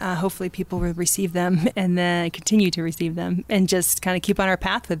 and hopefully people will receive them and then continue to receive them, and just kind of keep on our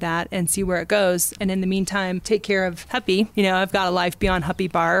path with that and see where it goes. And in the meantime, take care of Huppy. I've got a life beyond Huppy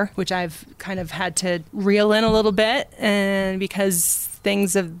Bar, which I've kind of had to reel in a little bit, and because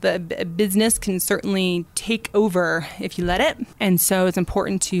things of the business can certainly take over if you let it. And so it's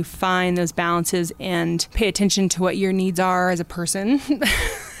important to find those balances and pay attention to what your needs are as a person.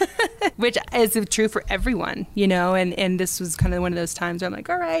 Which is true for everyone, and this was kind of one of those times where I'm like,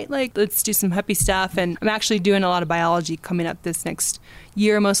 all right, like, let's do some Huppy stuff. And I'm actually doing a lot of biology coming up this next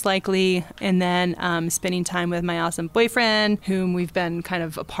year, most likely. And then spending time with my awesome boyfriend, whom we've been kind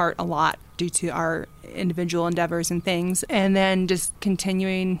of apart a lot due to our individual endeavors and things, and then just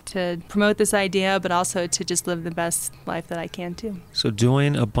continuing to promote this idea, but also to just live the best life that I can too. So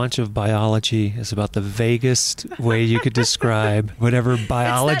doing a bunch of biology is about the vaguest way you could describe whatever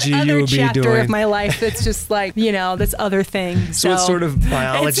biology you will be doing. Chapter of my life that's just like, this other thing. So what sort of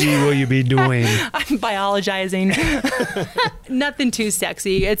biology will you be doing? I'm biologizing. Nothing too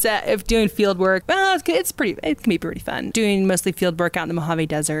sexy. It's if doing field work. Well, it can be pretty fun. Doing mostly field work out in the Mojave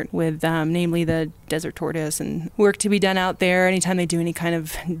Desert with namely the desert tortoise, and work to be done out there anytime they do any kind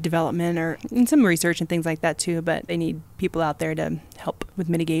of development and some research and things like that too. But they need people out there to help with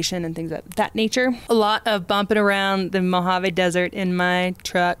mitigation and things of that nature. A lot of bumping around the Mojave Desert in my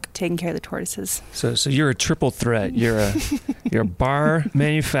truck, taking care of the tortoises. So you're a triple threat. You're a bar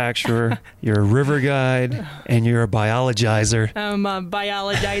manufacturer, you're a river guide, and you're a biologizer. I'm a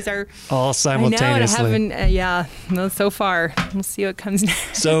biologizer. All simultaneously. I know, well, so far. We'll see what comes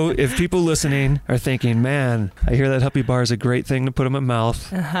next. So if people listening are thinking, man, I hear that Huppy Bar is a great thing to put in my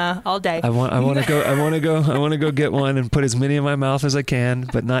mouth. All day. I want to go get one and put as many in my mouth as I can,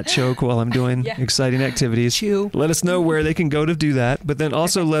 but not choke while I'm doing exciting activities. Chew. Let us know where they can go to do that, but then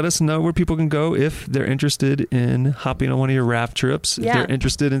also let us know where people can go if they're interested in hopping on one of your raft trips, if they're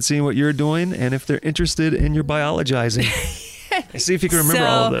interested in seeing what you're doing, and if they're interested in your biologizing. See if you can remember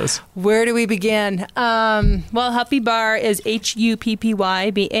all of those. Where do we begin? Huppy Bar is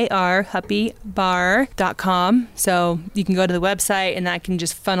HUPPYBAR, huppybar.com. So you can go to the website, and that can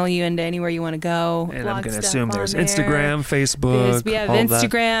just funnel you into anywhere you want to go. And I'm going to assume there's Instagram, Facebook. We have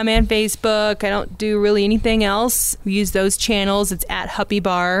Instagram and Facebook. I don't do really anything else. We use those channels. It's at Huppy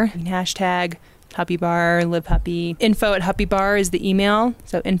Bar. You can hashtag Huppy Bar, Live Huppy. Info at Huppy Bar is the email.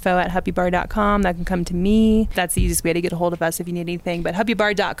 So info at huppybar.com. That can come to me. That's the easiest way to get a hold of us if you need anything. But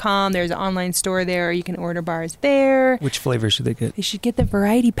huppybar.com, there's an online store there. You can order bars there. Which flavor should they get? They should get the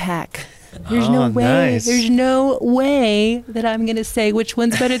variety pack. There's no way. Nice. There's no way that I'm going to say which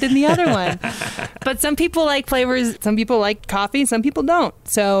one's better than the other one. But some people like flavors. Some people like coffee. Some people don't.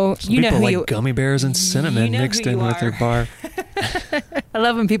 So some people like gummy bears and cinnamon mixed in with their bar. I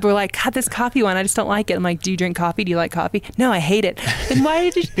love when people are like, God, this coffee one, I just don't like it. I'm like, do you drink coffee? Do you like coffee? No, I hate it. Then why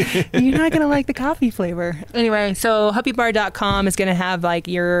did you're not going to like the coffee flavor? Anyway, so huppybar.com is going to have like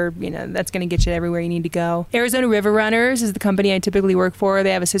that's going to get you everywhere you need to go. Arizona River Runners is the company I typically work for.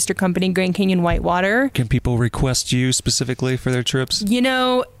 They have a sister company, Grand Canyon Whitewater. Can people request you specifically for their trips?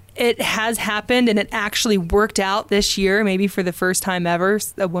 It has happened, and it actually worked out this year, maybe for the first time ever.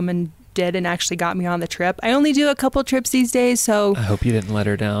 A woman did and actually got me on the trip. I only do a couple trips these days, so... I hope you didn't let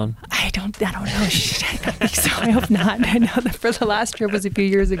her down. I don't know. I don't think so. I hope not. I know that for the last trip was a few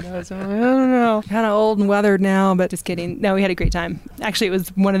years ago, so I don't know. Kind of old and weathered now, but just kidding. No, we had a great time. Actually, it was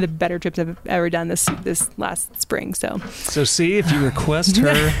one of the better trips I've ever done this last spring. So see, if you request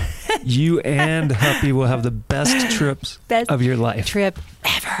her, you and Huppy will have the best trips of your life. Trip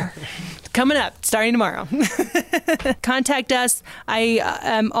ever. Coming up, starting tomorrow. Contact us. I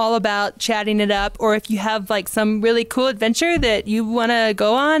am all about chatting it up. Or if you have like some really cool adventure that you want to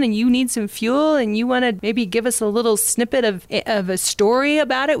go on and you need some fuel and you want to maybe give us a little snippet of a story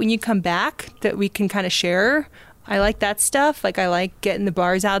about it when you come back that we can kind of share. I like that stuff. Like I like getting the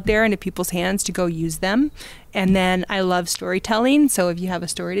bars out there into people's hands to go use them. And then I love storytelling. So if you have a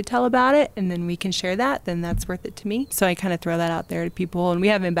story to tell about it and then we can share that, then that's worth it to me. So I kind of throw that out there to people. And we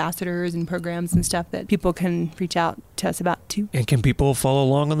have ambassadors and programs and stuff that people can reach out to us about too. And can people follow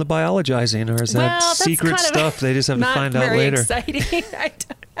along on the biologizing, or is that secret stuff they just have to find out later? Exciting.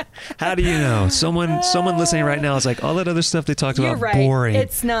 How do you know? Someone listening right now is like, all that other stuff they talked about, right. boring.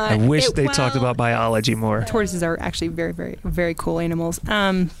 It's not. I wish they talked about biology more. Tortoises are actually very, very, very cool animals.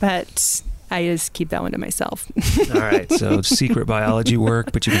 But I just keep that one to myself. All right. So secret biology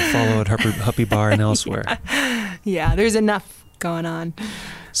work, but you can follow at Huppy Bar and elsewhere. Yeah, there's enough going on.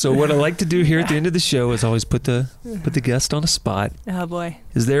 So what I like to do here at the end of the show is always put the guest on a spot. Oh, boy.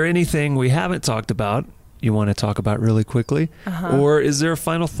 Is there anything we haven't talked about you want to talk about really quickly? Or is there a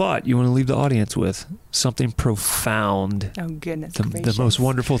final thought you want to leave the audience with? Something profound. Oh, goodness the most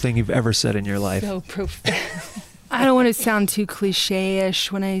wonderful thing you've ever said in your life. So profound. I don't want to sound too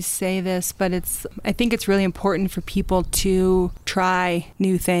cliche-ish when I say this, but I think it's really important for people to try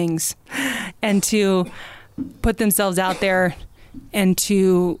new things and to put themselves out there and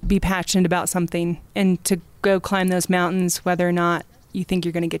to be passionate about something and to go climb those mountains, whether or not you think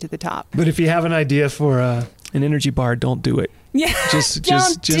you're going to get to the top. But if you have an idea for an energy bar, don't do it. Yeah, just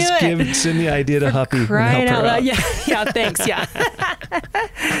send the idea to Huppy and help her out. Yeah, thanks. Yeah.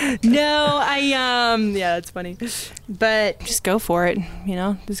 No, yeah, that's funny. But just go for it.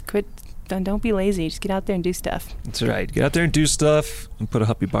 Just quit. Don't be lazy. Just get out there and do stuff. That's right. Get out there and do stuff and put a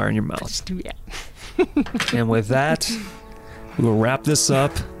Huppy bar in your mouth. Yeah. And with that, we will wrap this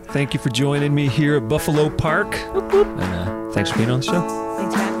up. Thank you for joining me here at Buffalo Park. Whoop, whoop. And thanks for being on the show.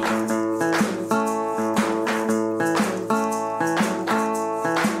 Thanks for having me.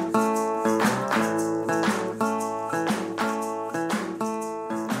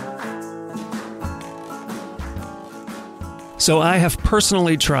 So I have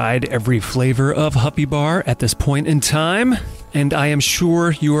personally tried every flavor of Huppy Bar at this point in time, and I am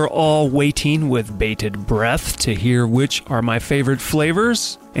sure you are all waiting with bated breath to hear which are my favorite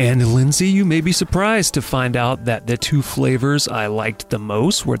flavors. And Lyndsay, you may be surprised to find out that the two flavors I liked the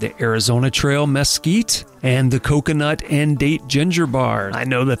most were the Arizona Trail Mesquite and the Coconut and Date Ginger Bar. I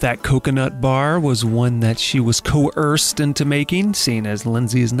know that coconut bar was one that she was coerced into making, seeing as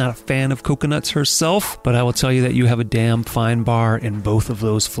Lyndsay is not a fan of coconuts herself, but I will tell you that you have a damn fine bar in both of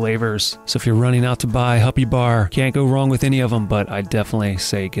those flavors. So if you're running out to buy Huppy Bar, can't go wrong with any of them, but I definitely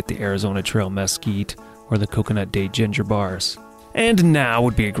say get the Arizona Trail Mesquite or the Coconut Date Ginger Bars. And now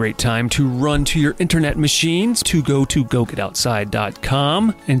would be a great time to run to your internet machines to go to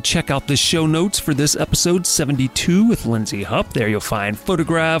GoGetOutside.com and check out the show notes for this episode 72 with Lyndsay Hupp. There you'll find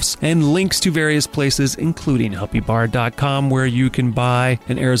photographs and links to various places, including HuppyBar.com, where you can buy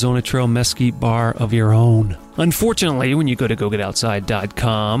an Arizona Trail Mesquite bar of your own. Unfortunately, when you go to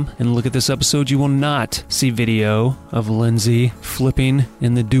GoGetOutside.com and look at this episode, you will not see video of Lyndsay flipping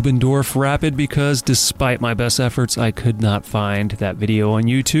in the Dubendorf Rapid because despite my best efforts, I could not find that video on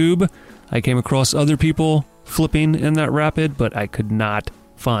YouTube. I came across other people flipping in that rapid, but I could not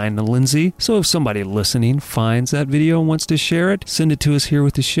find Lyndsay. So if somebody listening finds that video and wants to share it, send it to us here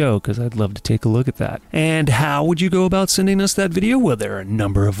with the show because I'd love to take a look at that. And how would you go about sending us that video? Well, there are a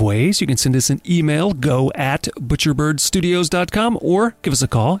number of ways. You can send us an email, go@butcherbirdstudios.com, or give us a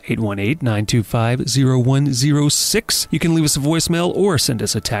call, 818-925-0106. You can leave us a voicemail or send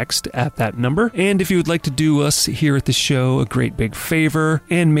us a text at that number. And if you would like to do us here at the show a great big favor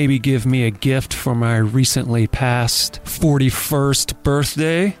and maybe give me a gift for my recently passed 41st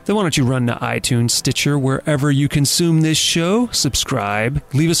birthday, then why don't you run to iTunes, Stitcher, wherever you consume this show, subscribe,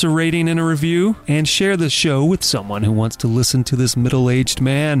 leave us a rating and a review, and share the show with someone who wants to listen to this middle-aged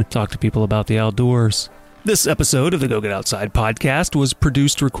man talk to people about the outdoors. This episode of the Go Get Outside podcast was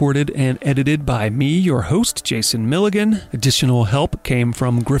produced, recorded, and edited by me, your host, Jason Milligan. Additional help came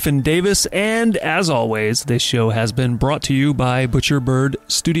from Griffin Davis, and as always, this show has been brought to you by Butcherbird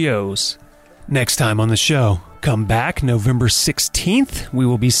Studios. Next time on the show, come back November 16th. We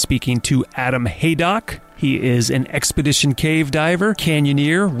will be speaking to Adam Haydock. He is an expedition cave diver,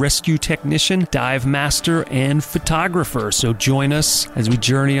 canyoneer, rescue technician, dive master, and photographer. So join us as we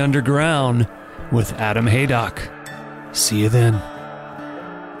journey underground with Adam Haydock. See you then.